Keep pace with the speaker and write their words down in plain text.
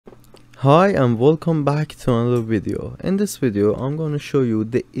Hi and welcome back to another video. In this video I'm going to show you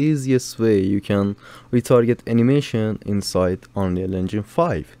the easiest way you can retarget animation inside Unreal Engine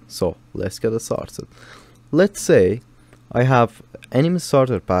 5. So let's get started. Let's say I have anime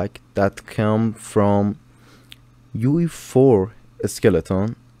starter pack that come from UE4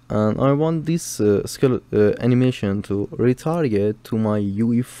 skeleton and I want this animation to retarget to my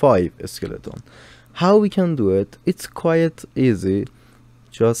UE5 skeleton. How we can do it? It's quite easy.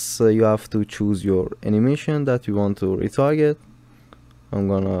 Just you have to choose your animation that you want to retarget. I'm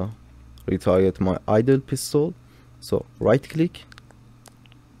gonna retarget my idle pistol, so right click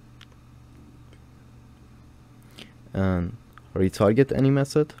and retarget any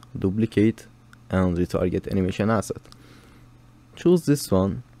method, duplicate and retarget animation asset. Choose this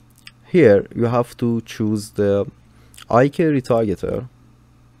one. Here you have to choose the IK retargeter,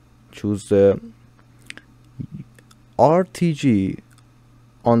 choose the RTG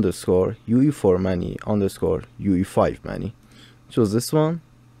underscore UE4 many underscore UE5 many. Choose this one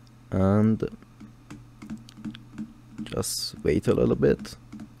and just wait a little bit.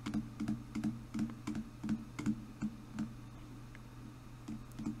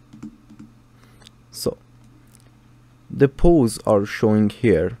 So the pose are showing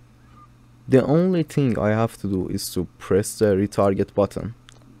here. The only thing I have to do is to press the retarget button,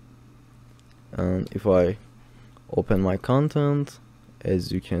 and if I open my content,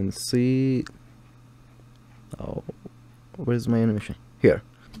 as you can see, where's my animation? Here.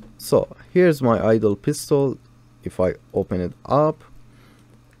 So here's my idle pistol. If I open it up,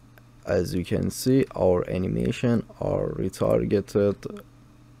 as you can see, our animation are retargeted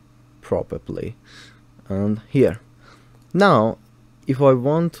properly. And here now, if I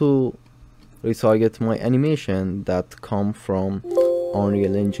want to retarget my animation that come from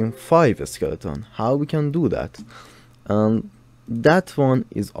Unreal Engine 5 skeleton, how we can do that? And that one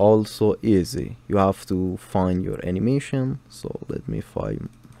is also easy. You have to find your animation. So let me find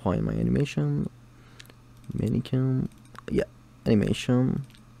my animation. Manicam, yeah, animation,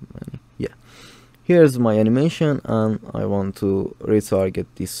 yeah. Here's my animation, and I want to retarget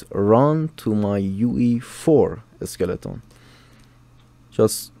this run to my UE4 skeleton.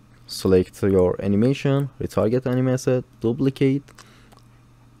 Just select your animation, retarget animation, duplicate.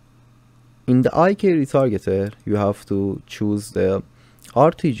 In the IK retargeter, you have to choose the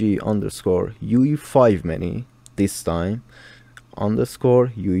RTG underscore UE5 many, this time underscore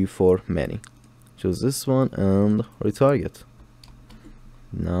UE4 many. Choose this one and retarget.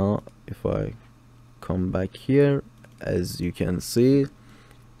 Now if I come back here, as you can see,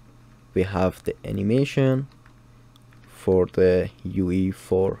 we have the animation for the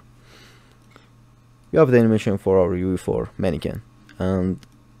UE4. You have the animation for our UE4 mannequin, and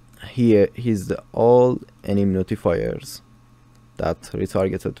here is the all anime notifiers that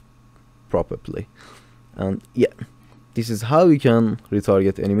retargeted properly. And yeah, this is how you can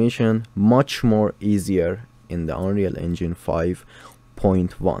retarget animation much more easier in the Unreal Engine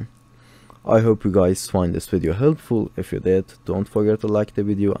 5.1. I hope you guys find this video helpful. If you did, don't forget to like the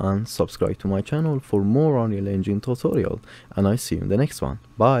video and subscribe to my channel for more Unreal Engine tutorial, and I see you in the next one.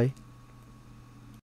 Bye.